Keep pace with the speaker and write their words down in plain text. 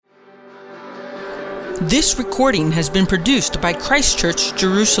This recording has been produced by Christ Church,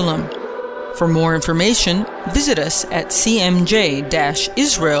 Jerusalem. For more information, visit us at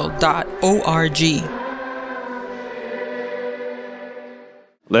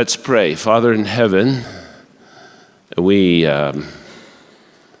cmj-israel.org. Let's pray. Father in heaven, we ask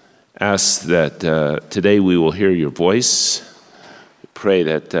that today we will hear your voice. We pray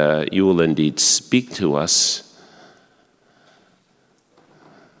that you will indeed speak to us.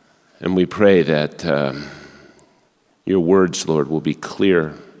 And we pray that your words, Lord, will be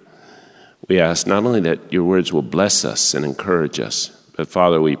clear. We ask not only that your words will bless us and encourage us, but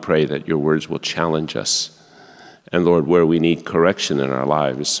Father, we pray that your words will challenge us. And Lord, where we need correction in our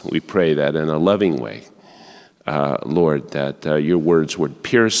lives, we pray that in a loving way, Lord, that your words would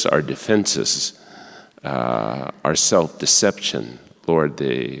pierce our defenses, our self-deception, Lord,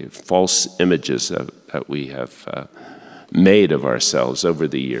 the false images that we have made of ourselves over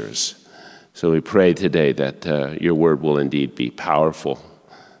the years. So we pray today that your word will indeed be powerful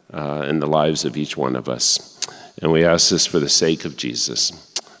in the lives of each one of us. And we ask this for the sake of Jesus.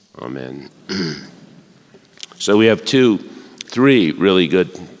 Amen. So we have three really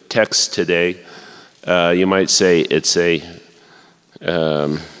good texts today. You might say it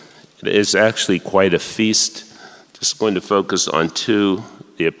is actually quite a feast. Just going to focus on two,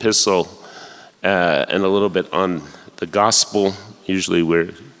 the epistle and a little bit on the gospel. Usually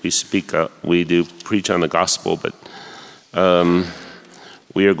we do preach on the gospel, but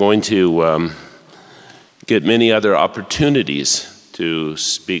we are going to get many other opportunities to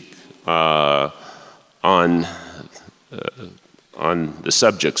speak on the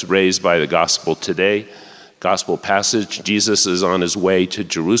subjects raised by the gospel today. Gospel passage: Jesus is on his way to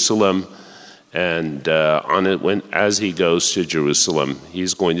Jerusalem, and as he goes to Jerusalem,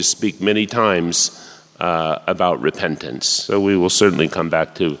 he's going to speak many times about repentance. So we will certainly come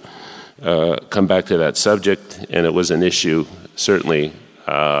back to that subject, and it was an issue certainly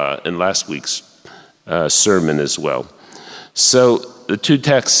in last week's sermon as well. So the two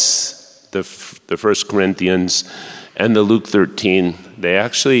texts, the 1 Corinthians and the Luke 13, they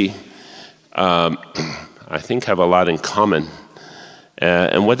actually, I think, have a lot in common.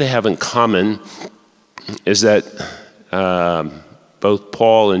 And what they have in common is that both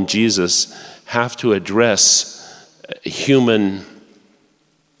Paul and Jesus have to address human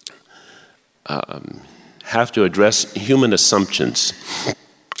assumptions.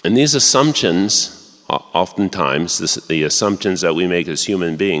 And these assumptions, oftentimes, the assumptions that we make as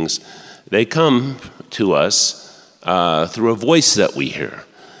human beings, they come to us through a voice that we hear.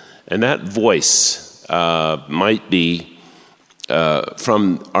 And that voice might be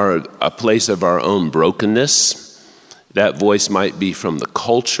from a place of our own brokenness. That voice might be from the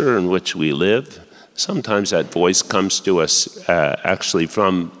culture in which we live. Sometimes that voice comes to us actually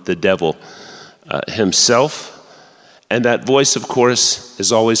from the devil himself. And that voice, of course,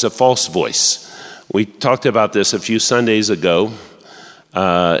 is always a false voice. We talked about this a few Sundays ago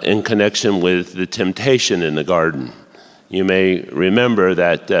in connection with the temptation in the garden. You may remember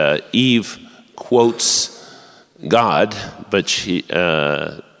that Eve quotes God, but she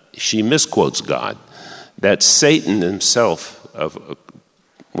misquotes God. That Satan himself,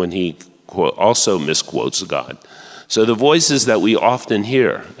 when he also misquotes God. So the voices that we often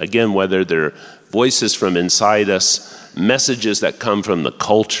hear, again, whether they're voices from inside us, messages that come from the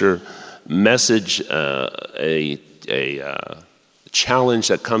culture, a challenge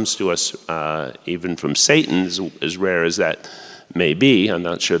that comes to us even from Satan, as rare as that may be. I'm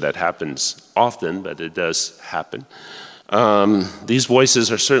not sure that happens often, but it does happen. These voices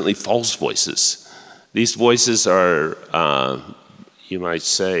are certainly false voices. These voices are, you might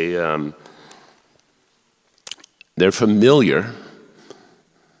say, they're familiar.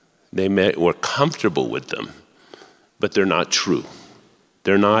 We're comfortable with them, but they're not true.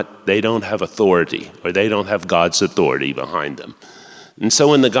 They don't have authority, or they don't have God's authority behind them. And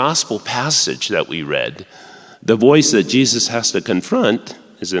so in the gospel passage that we read, the voice that Jesus has to confront,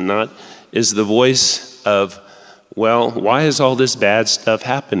 is it not, is the voice of, well, why is all this bad stuff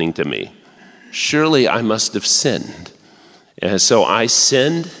happening to me? Surely I must have sinned. And so I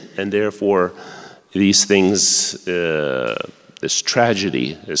sinned, and therefore these things, this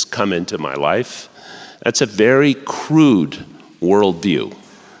tragedy has come into my life. That's a very crude worldview,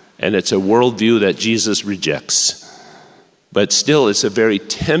 and it's a worldview that Jesus rejects. But still, it's a very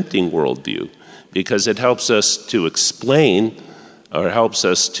tempting worldview because it helps us to explain, or helps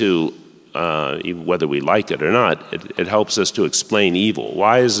us to, even whether we like it or not, it helps us to explain evil.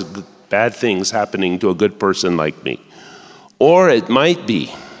 Why is bad things happening to a good person like me? Or it might be,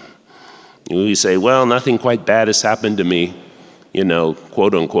 we say, well, nothing quite bad has happened to me,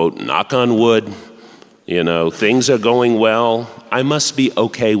 quote unquote, knock on wood, Things are going well. I must be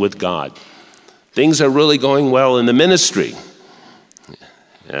okay with God. Things are really going well in the ministry.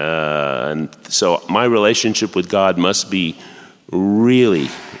 And so my relationship with God must be really,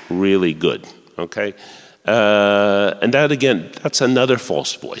 really good. Okay? And that, again, that's another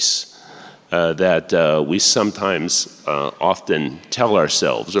false voice that we sometimes often tell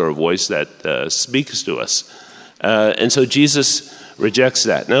ourselves, or a voice that speaks to us. And so Jesus rejects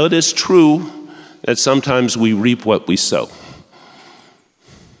that. Now, it is true that sometimes we reap what we sow.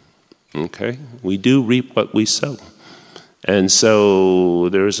 Okay? We do reap what we sow. And so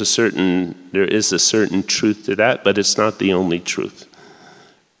there is a certain truth to that, but it's not the only truth.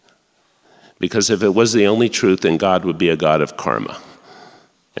 Because if it was the only truth, then God would be a God of karma.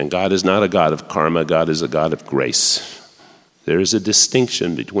 And God is not a God of karma, God is a God of grace. There is a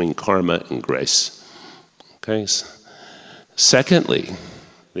distinction between karma and grace. Okay? Secondly,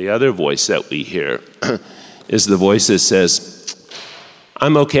 the other voice that we hear is the voice that says,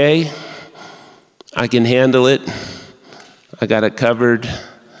 I'm okay, I can handle it, I got it covered.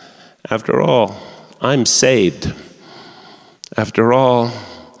 After all, I'm saved. After all,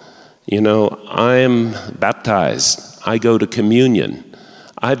 I'm baptized. I go to communion.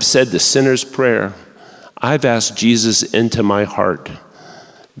 I've said the sinner's prayer. I've asked Jesus into my heart.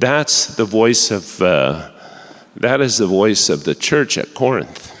 That is the voice of the church at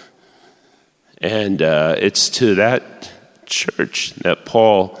Corinth. And it's to that church that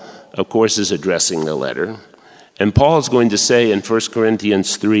Paul, of course, is addressing the letter. And Paul is going to say in 1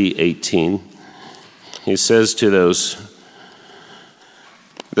 Corinthians 3:18, he says to those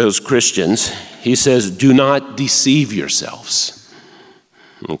Christians, he says, do not deceive yourselves.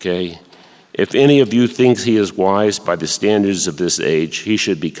 Okay? If any of you thinks he is wise by the standards of this age, he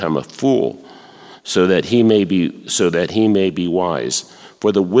should become a fool, so that he may be wise.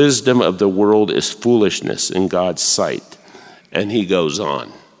 For the wisdom of the world is foolishness in God's sight. And he goes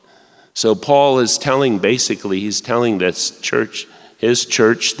on. So Paul is telling this church, his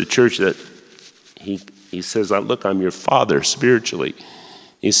church, the church that he says, look, I'm your father spiritually.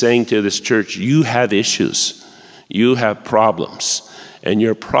 He's saying to this church, you have issues, you have problems, and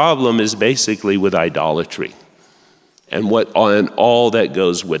your problem is basically with idolatry and all that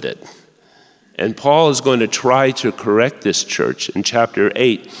goes with it. And Paul is going to try to correct this church. In chapter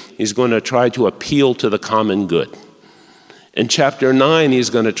 8, he's going to try to appeal to the common good. In chapter 9, he's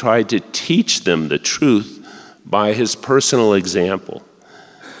going to try to teach them the truth by his personal example.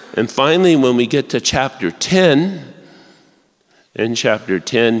 And finally, when we get to chapter 10, in chapter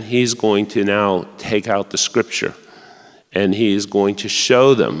 10, he's going to now take out the scripture and he's going to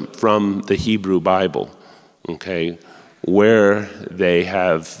show them from the Hebrew Bible, okay, where they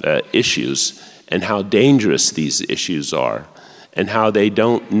have issues and how dangerous these issues are and how they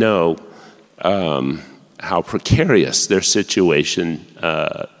don't know how precarious their situation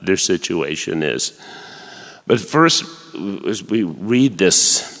is. But first, as we read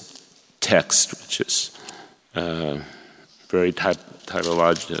this text, which is very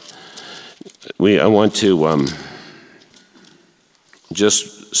typological, I want to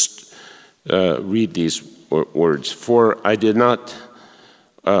just read these words. For I did not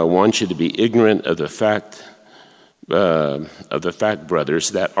want you to be ignorant of the fact,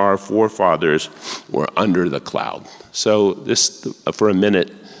 brothers, that our forefathers were under the cloud. So this, for a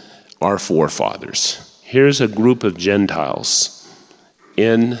minute, our forefathers. Here's a group of Gentiles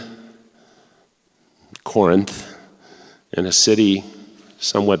in Corinth, in a city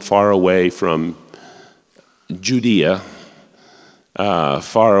somewhat far away from Judea,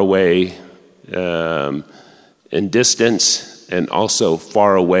 far away in distance, and also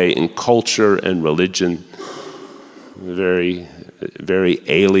far away in culture and religion, very, very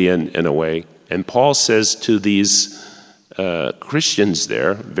alien in a way. And Paul says to these Christians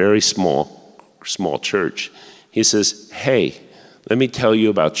there, very small church, he says, hey, let me tell you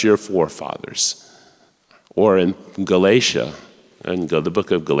about your forefathers. Or in Galatia, in the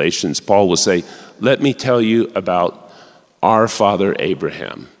book of Galatians, Paul will say, let me tell you about our father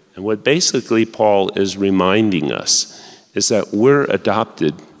Abraham. And what basically Paul is reminding us is that we're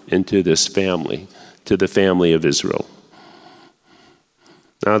adopted into this family, to the family of Israel.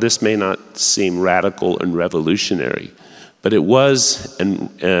 Now, this may not seem radical and revolutionary, but it was, and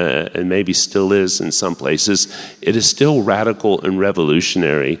maybe still is in some places, it is still radical and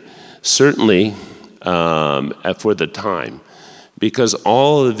revolutionary, certainly for the time, because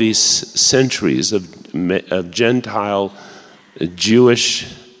all of these centuries of Gentile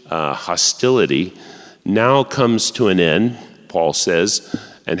Jewish hostility now comes to an end, Paul says.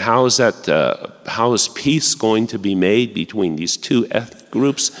 And how is peace going to be made between these two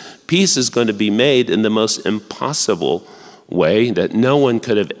groups, peace is going to be made in the most impossible way that no one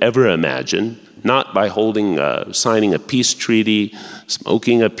could have ever imagined, not by signing a peace treaty,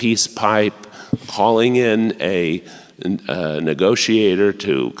 smoking a peace pipe, calling in a negotiator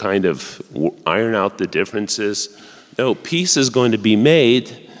to kind of iron out the differences. No, peace is going to be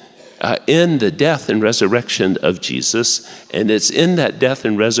made in the death and resurrection of Jesus, and it's in that death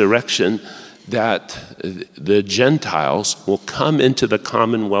and resurrection that the Gentiles will come into the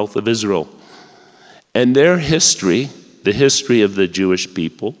commonwealth of Israel. And their history, the history of the Jewish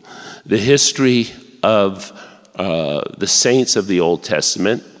people, the history of the saints of the Old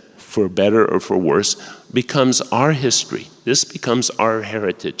Testament, for better or for worse, becomes our history. This becomes our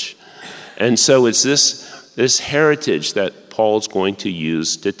heritage. And so it's this heritage that Paul's going to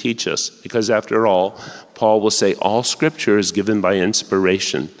use to teach us. Because after all, Paul will say all scripture is given by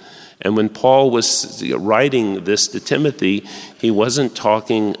inspiration. And when Paul was writing this to Timothy, he wasn't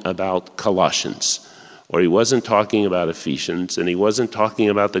talking about Colossians, or he wasn't talking about Ephesians, and he wasn't talking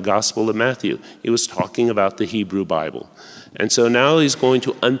about the Gospel of Matthew. He was talking about the Hebrew Bible. And so now he's going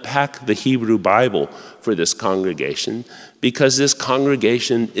to unpack the Hebrew Bible for this congregation, because this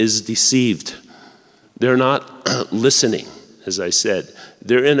congregation is deceived. They're not listening, as I said.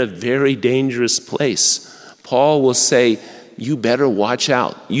 They're in a very dangerous place. Paul will say, you better watch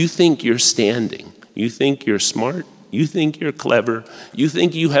out. You think you're standing. You think you're smart. You think you're clever. You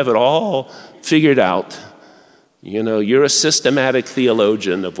think you have it all figured out. You know, you're a systematic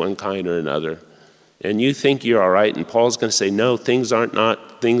theologian of one kind or another. And you think you're all right. And Paul's going to say, no, things are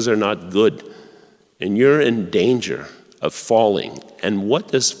not good. And you're in danger of falling. And what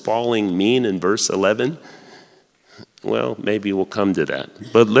does falling mean in verse 11? Well, maybe we'll come to that.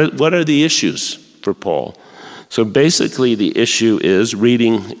 But what are the issues for Paul? So basically the issue is,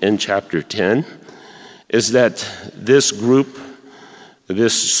 reading in chapter 10, is that this group,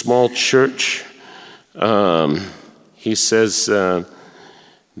 this small church, he says,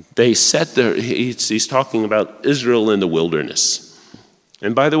 he's talking about Israel in the wilderness.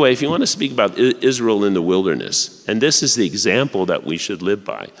 And by the way, if you want to speak about Israel in the wilderness, and this is the example that we should live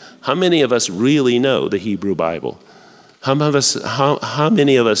by, how many of us really know the Hebrew Bible? How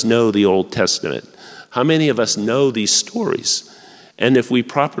many of us know the Old Testament? How many of us know these stories? And if we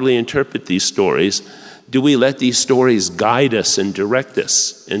properly interpret these stories, do we let these stories guide us and direct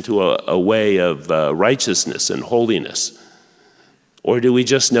us into a way of righteousness and holiness? Or do we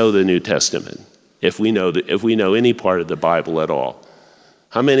just know the New Testament, if we know any part of the Bible at all?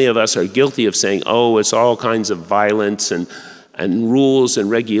 How many of us are guilty of saying, oh, it's all kinds of violence and rules and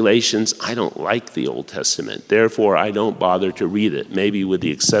regulations? I don't like the Old Testament, therefore I don't bother to read it, maybe with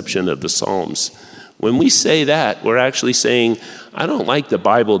the exception of the Psalms. When we say that, we're actually saying, I don't like the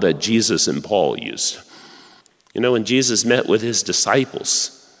Bible that Jesus and Paul used. You know, when Jesus met with his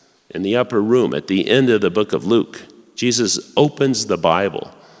disciples in the upper room at the end of the book of Luke, Jesus opens the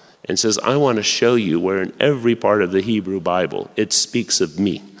Bible and says, I want to show you where in every part of the Hebrew Bible it speaks of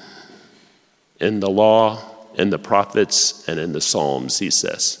me. In the law, in the prophets, and in the Psalms, he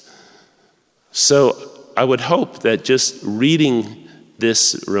says. So I would hope that just reading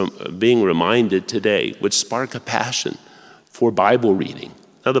this, being reminded today, would spark a passion for Bible reading.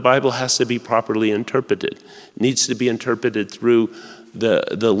 Now, the Bible has to be properly interpreted. It needs to be interpreted through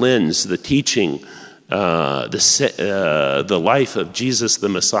the lens, the teaching, the life of Jesus the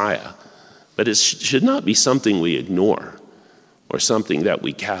Messiah. But it should not be something we ignore or something that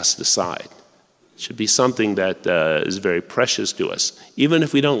we cast aside. It should be something that is very precious to us, even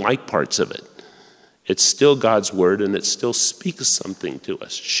if we don't like parts of it. It's still God's word, and it still speaks something to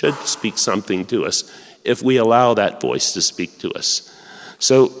us, should speak something to us, if we allow that voice to speak to us.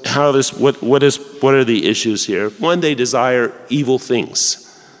 So what are the issues here? One, they desire evil things.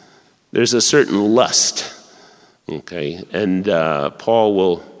 There's a certain lust, okay? And Paul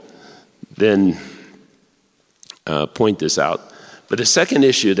will then point this out. But the second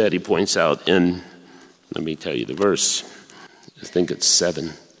issue that he points out in, let me tell you the verse, I think it's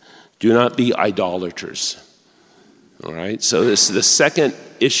 7. Do not be idolaters. All right, so the second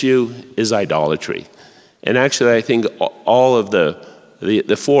issue is idolatry. And actually, I think all of the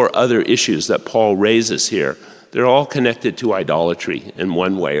 4 other issues that Paul raises here, they're all connected to idolatry in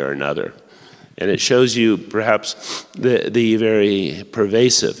one way or another. And it shows you perhaps the very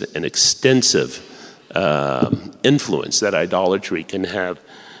pervasive and extensive influence that idolatry can have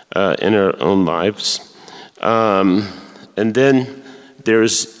in our own lives. And then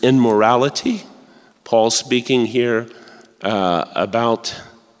there's immorality. Paul's speaking here about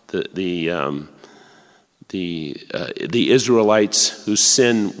the Israelites who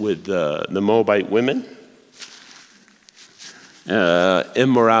sin with the Moabite women.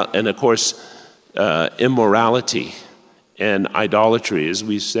 immorality and idolatry, as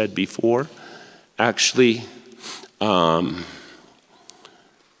we said before, actually go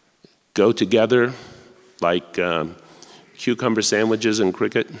together like cucumber sandwiches and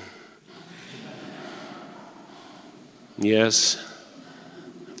cricket. Yes.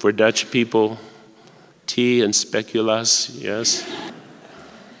 For Dutch people, tea and speculoos, yes.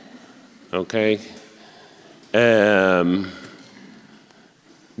 Okay.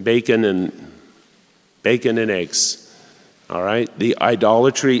 Bacon and eggs. All right? The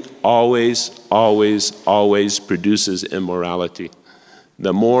idolatry always produces immorality.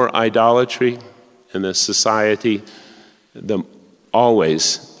 The more idolatry in the society, the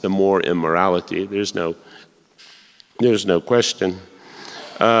more immorality. There's no question.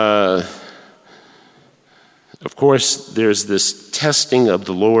 Of course, there's this testing of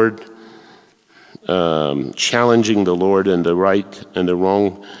the Lord, challenging the Lord in the right and the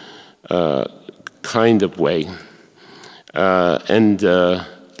wrong kind of way. And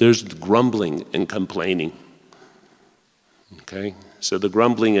there's grumbling and complaining. Okay? So the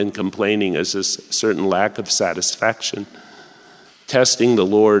grumbling and complaining is a certain lack of satisfaction. Testing the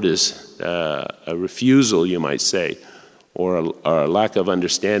Lord is a refusal, you might say, or a lack of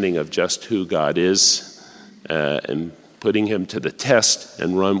understanding of just who God is, and putting him to the test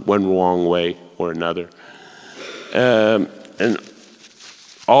in one wrong way or another. And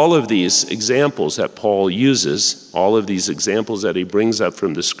all of these examples that Paul uses, all of these examples that he brings up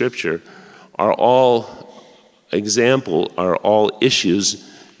from the scripture, are all issues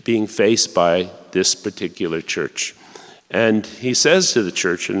being faced by this particular church. And he says to the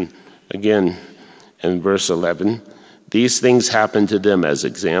church, and again in verse 11, these things happened to them as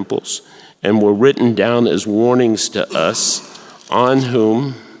examples and were written down as warnings to us, on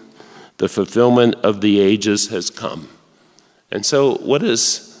whom the fulfillment of the ages has come. And so what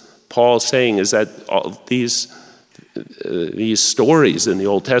is Paul saying is that all these stories in the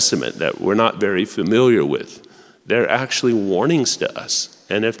Old Testament that we're not very familiar with, they're actually warnings to us.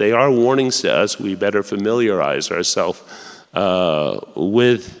 And if they are warnings to us, we better familiarize ourselves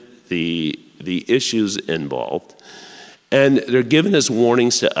with the issues involved. And they're given as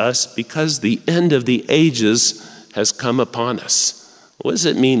warnings to us because the end of the ages has come upon us. What does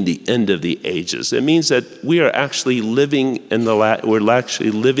it mean, the end of the ages? It means that we are actually living in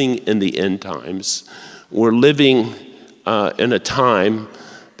the end times. We're living in a time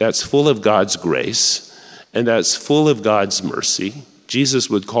that's full of God's grace and that's full of God's mercy. Jesus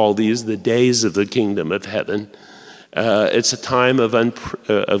would call these the days of the kingdom of heaven. It's a time of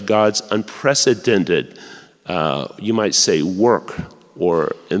God's unprecedented, you might say, work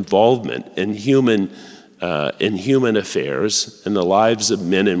or involvement in human affairs, in the lives of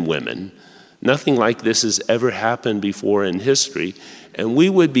men and women. Nothing like this has ever happened before in history, and we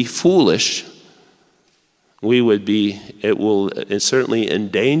would be foolish. It will certainly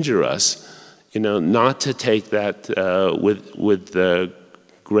endanger us, not to take that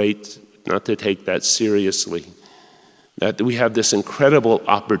not to take that seriously. That we have this incredible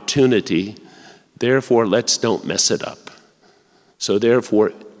opportunity, therefore don't mess it up. So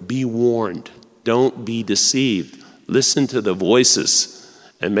therefore, be warned. Don't be deceived. Listen to the voices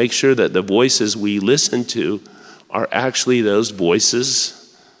and make sure that the voices we listen to are actually those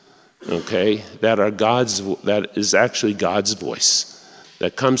voices, okay, that is actually God's voice,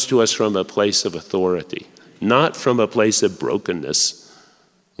 that comes to us from a place of authority, not from a place of brokenness,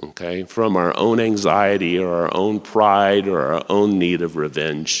 okay, from our own anxiety or our own pride or our own need of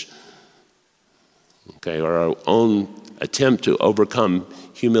revenge, okay, or our own attempt to overcome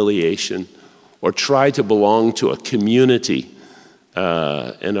humiliation or try to belong to a community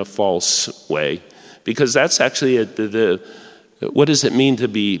in a false way. Because that's actually what does it mean to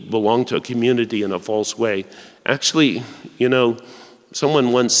belong to a community in a false way? Actually,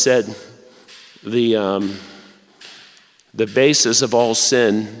 someone once said the basis of all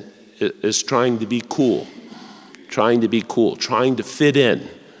sin is trying to be cool, trying to fit in,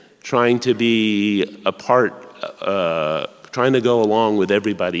 trying to be a part, trying to go along with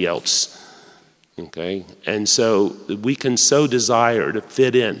everybody else. Okay? And so we can so desire to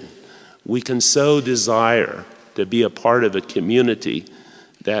fit in. We can so desire to be a part of a community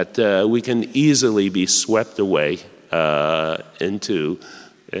that we can easily be swept away into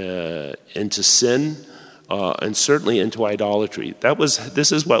sin and certainly into idolatry.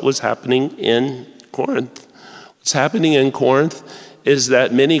 This is what was happening in Corinth. What's happening in Corinth is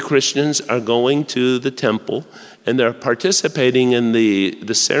that many Christians are going to the temple and they're participating in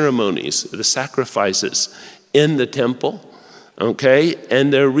the ceremonies, the sacrifices in the temple, okay?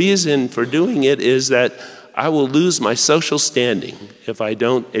 And their reason for doing it is that I will lose my social standing if I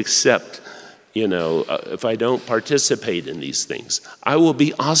don't accept, if I don't participate in these things. I will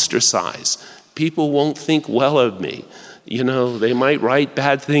be ostracized. People won't think well of me. They might write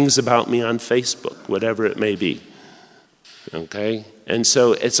bad things about me on Facebook, whatever it may be. Okay? And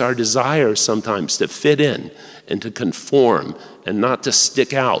so it's our desire sometimes to fit in and to conform and not to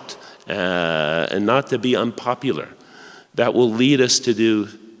stick out and not to be unpopular. That will lead us to do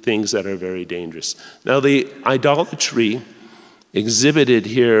things that are very dangerous. Now, the idolatry exhibited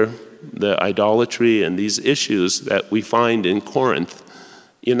here, the idolatry and these issues that we find in Corinth,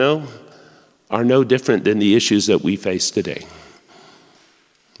 are no different than the issues that we face today.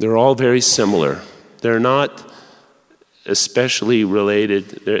 They're all very similar. They're not especially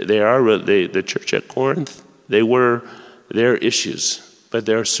related. The church at Corinth, they were their issues, but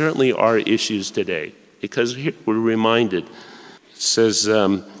there certainly are issues today, because here we're reminded. It says,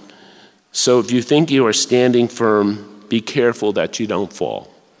 so if you think you are standing firm, be careful that you don't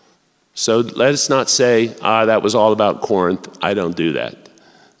fall. So let us not say, that was all about Corinth, I don't do that.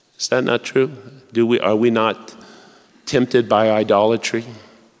 Is that not true? Are we not tempted by idolatry?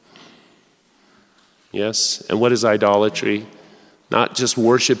 Yes? And what is idolatry? Not just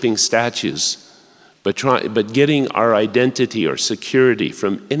worshiping statues, but getting our identity or security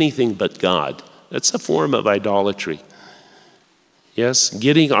from anything but God. That's a form of idolatry. Yes?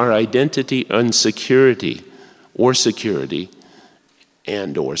 Getting our identity and security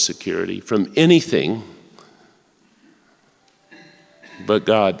from anything but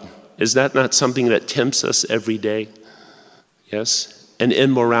God. Is that not something that tempts us every day? Yes? And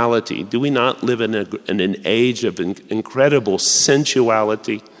immorality. Do we not live in an age of incredible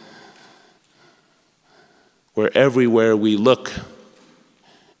sensuality, where everywhere we look,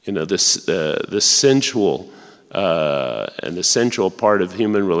 the sensual and the sensual part of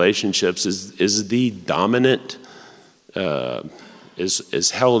human relationships is the dominant,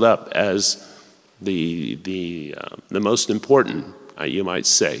 is held up as the most important, you might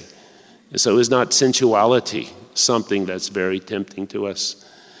say. And so is not sensuality something that's very tempting to us?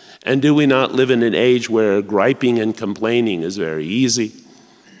 And do we not live in an age where griping and complaining is very easy?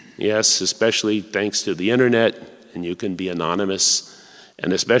 Yes, especially thanks to the internet, and you can be anonymous,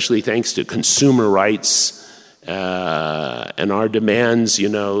 and especially thanks to consumer rights and our demands,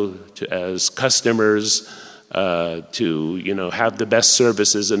 as customers to, have the best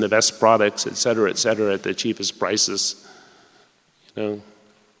services and the best products, et cetera, at the cheapest prices.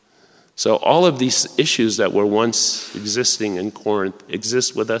 So all of these issues that were once existing in Corinth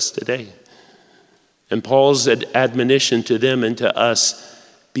exist with us today. And Paul's admonition to them and to us,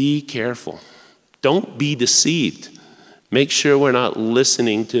 be careful. Don't be deceived. Make sure we're not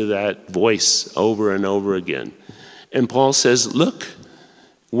listening to that voice over and over again. And Paul says, look,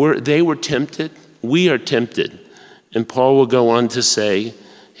 they were tempted. We are tempted. And Paul will go on to say,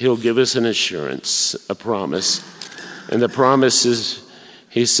 he'll give us an assurance, a promise. And the promise is,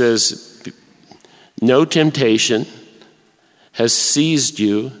 he says, no temptation has seized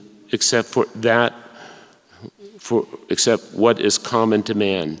you except what is common to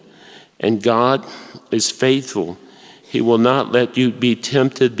man. And God is faithful. He will not let you be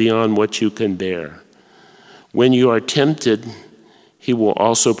tempted beyond what you can bear. When you are tempted, he will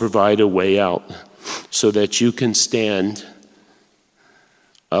also provide a way out so that you can stand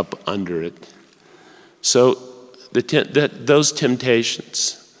up under it. So those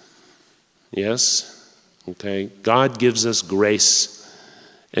temptations, yes, okay, God gives us grace,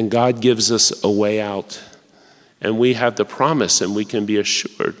 and God gives us a way out. And we have the promise, and we can be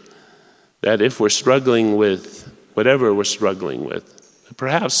assured that if we're struggling with whatever we're struggling with,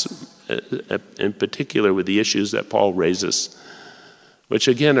 perhaps in particular with the issues that Paul raises, which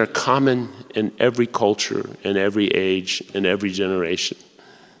again are common in every culture, in every age, in every generation,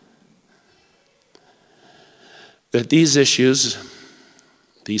 that these issues,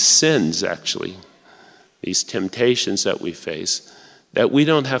 these sins actually, these temptations that we face, that we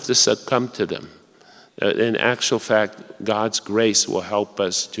don't have to succumb to them. In actual fact, God's grace will help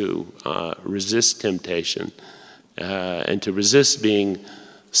us to resist temptation and to resist being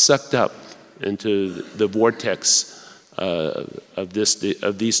sucked up into the vortex of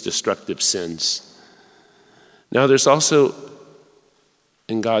these destructive sins. Now, there's also,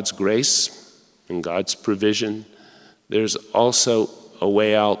 in God's grace, in God's provision, there's also a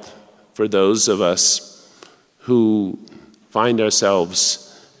way out for those of us who find ourselves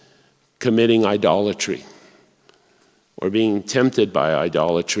committing idolatry or being tempted by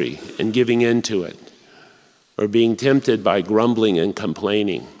idolatry and giving in to it, or being tempted by grumbling and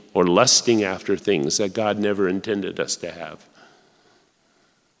complaining or lusting after things that God never intended us to have.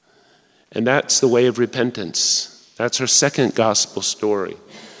 And that's the way of repentance. That's our second gospel story.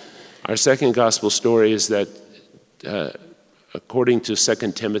 Our second gospel story is that, according to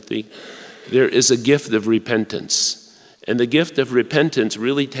 2 Timothy, there is a gift of repentance. And the gift of repentance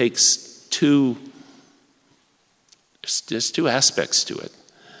really takes there's two aspects to it.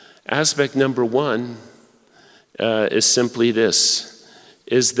 Aspect number one is simply this,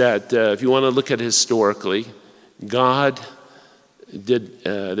 is that if you want to look at it historically, there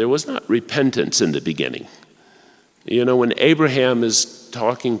was not repentance in the beginning. You know, when Abraham is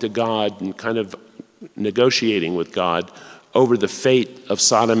talking to God and kind of negotiating with God over the fate of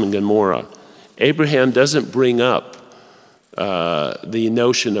Sodom and Gomorrah, Abraham doesn't bring up the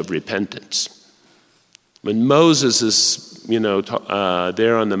notion of repentance. When Moses is,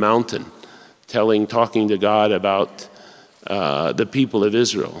 there on the mountain, talking to God about the people of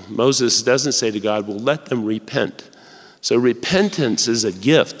Israel, Moses doesn't say to God, well, let them repent. So repentance is a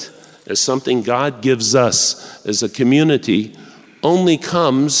gift, is something God gives us as a community, only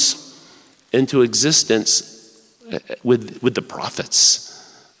comes into existence with the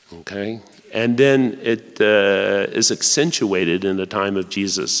prophets, okay? And then it is accentuated in the time of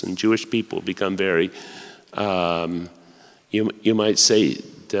Jesus, and Jewish people become very, you might say,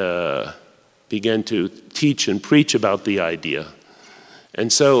 begin to teach and preach about the idea.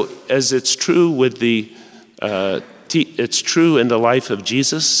 And so, as it's true with it's true in the life of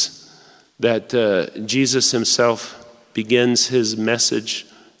Jesus that Jesus himself begins his message.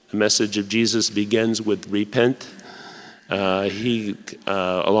 The message of Jesus begins with repent. He,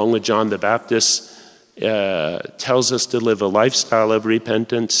 along with John the Baptist, tells us to live a lifestyle of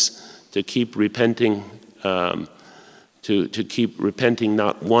repentance, to keep repenting, to keep repenting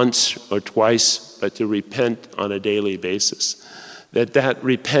not once or twice, but to repent on a daily basis. That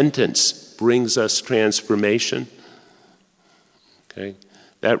repentance brings us transformation. Okay?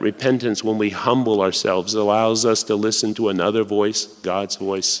 That repentance, when we humble ourselves, allows us to listen to another voice, God's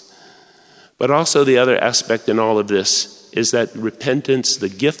voice. But also the other aspect in all of this is that repentance, the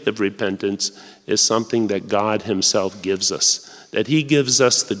gift of repentance, is something that God himself gives us, that he gives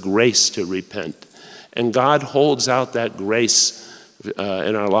us the grace to repent. And God holds out that grace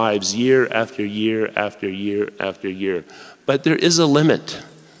in our lives year after year after year after year. But there is a limit.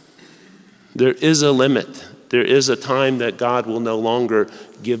 There is a limit. There is a time that God will no longer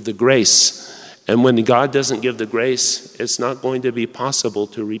give the grace. And when God doesn't give the grace, it's not going to be possible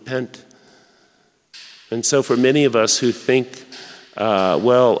to repent. And so for many of us who think,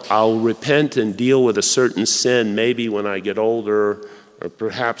 I'll repent and deal with a certain sin maybe when I get older, or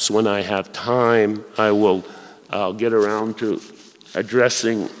perhaps when I have time, I'll get around to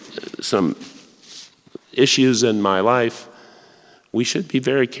addressing some issues in my life. We should be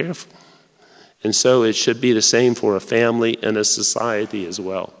very careful. And so it should be the same for a family and a society as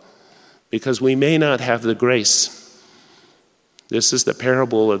well, because we may not have the grace. This is the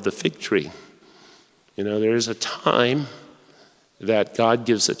parable of the fig tree. There is a time that God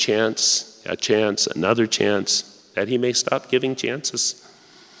gives a chance, another chance, that he may stop giving chances,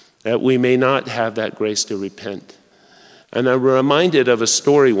 that we may not have that grace to repent. And I'm reminded of a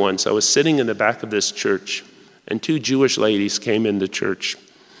story once. I was sitting in the back of this church, and two Jewish ladies came into church.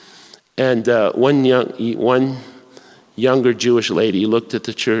 And one younger Jewish lady looked at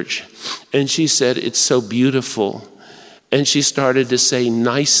the church, and she said, "It's so beautiful." And she started to say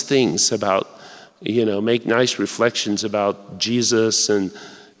nice things about, make nice reflections about Jesus and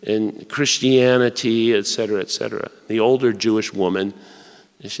Christianity, et cetera, et cetera. The older Jewish woman,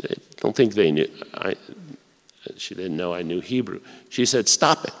 she didn't know I knew Hebrew. She said,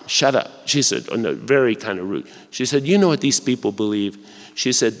 "Stop it, shut up." She said, very kind of rude. She said, "You know what these people believe?"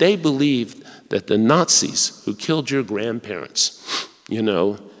 She said, "They believed that the Nazis who killed your grandparents,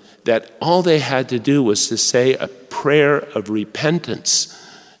 that all they had to do was to say a prayer of repentance,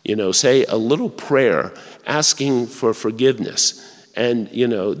 say a little prayer asking for forgiveness, and,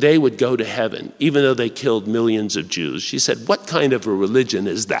 they would go to heaven, even though they killed millions of Jews." She said, "What kind of a religion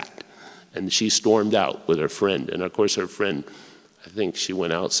is that?" And she stormed out with her friend. And of course her friend, I think she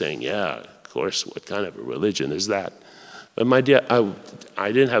went out saying, "Yeah, of course, what kind of a religion is that?" But my dear,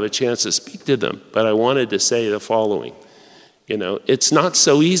 I didn't have a chance to speak to them, but I wanted to say the following. It's not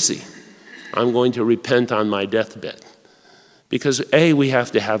so easy. I'm going to repent on my deathbed. Because A, we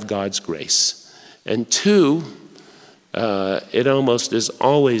have to have God's grace. And two, it almost is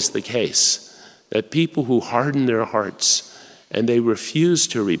always the case that people who harden their hearts and they refuse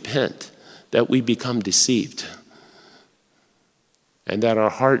to repent, that we become deceived. And that our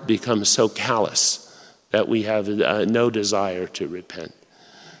heart becomes so callous that we have no desire to repent.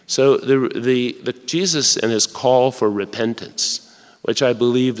 So the Jesus and his call for repentance which I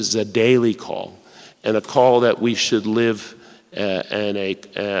believe is a daily call, and a call that we should live and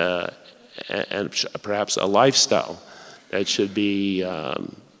perhaps a lifestyle that should be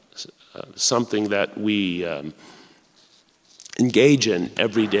something that we engage in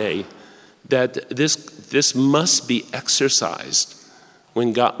every day, that this must be exercised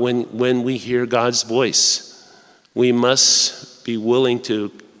when we hear God's voice. We must be willing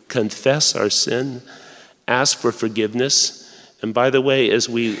to confess our sin, ask for forgiveness. And by the way, as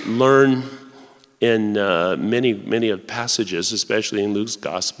we learn in many of passages, especially in Luke's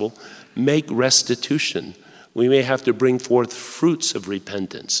gospel, make restitution. We may have to bring forth fruits of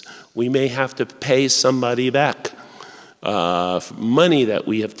repentance. We may have to pay somebody back money that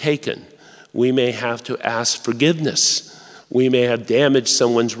we have taken. We may have to ask forgiveness. We may have damaged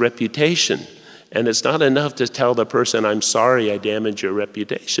someone's reputation. And it's not enough to tell the person, I'm sorry I damaged your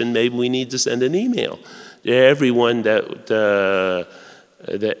reputation. Maybe we need to send an email to everyone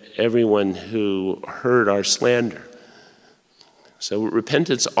everyone who heard our slander. So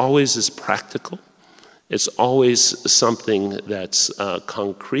repentance always is practical. It's always something that's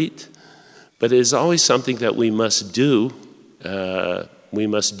concrete, but it is always something that we must do. We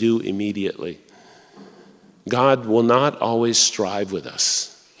must do immediately. God will not always strive with us.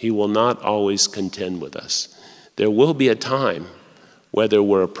 He will not always contend with us. There will be a time, whether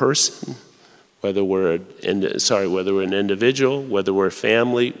we're a person, whether we're an individual, whether we're a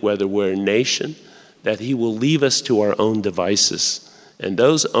family, whether we're a nation, that he will leave us to our own devices. And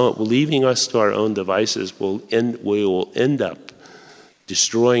those leaving us to our own devices we will end up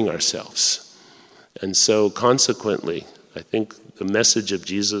destroying ourselves. And so consequently, I think the message of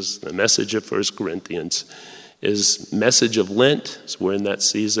Jesus, the message of 1 Corinthians, is message of Lent, as we're in that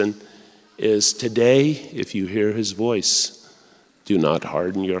season, is today, if you hear his voice, do not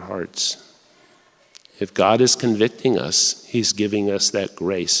harden your hearts. If God is convicting us, he's giving us that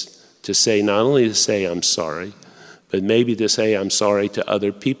grace to say, not only to say I'm sorry, but maybe to say I'm sorry to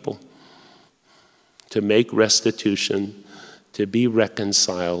other people, to make restitution, to be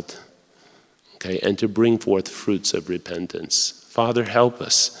reconciled, okay, and to bring forth fruits of repentance. Father, help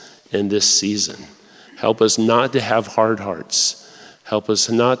us in this season. Help us not to have hard hearts. Help us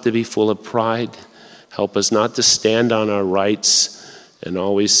not to be full of pride. Help us not to stand on our rights and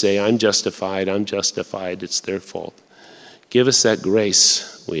always say, I'm justified, it's their fault. Give us that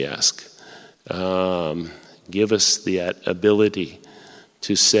grace, we ask. Give us the ability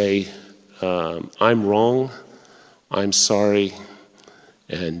to say, I'm wrong, I'm sorry,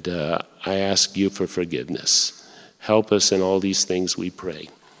 and I ask you for forgiveness. Help us in all these things, we pray.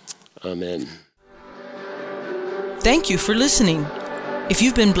 Amen. Thank you for listening. If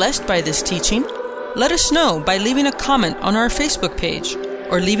you've been blessed by this teaching, let us know by leaving a comment on our Facebook page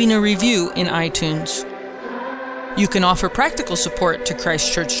or leaving a review in iTunes. You can offer practical support to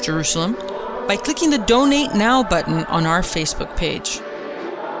Christ Church Jerusalem by clicking the Donate Now button on our Facebook page.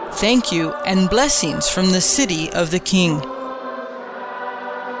 Thank you and blessings from the City of the King.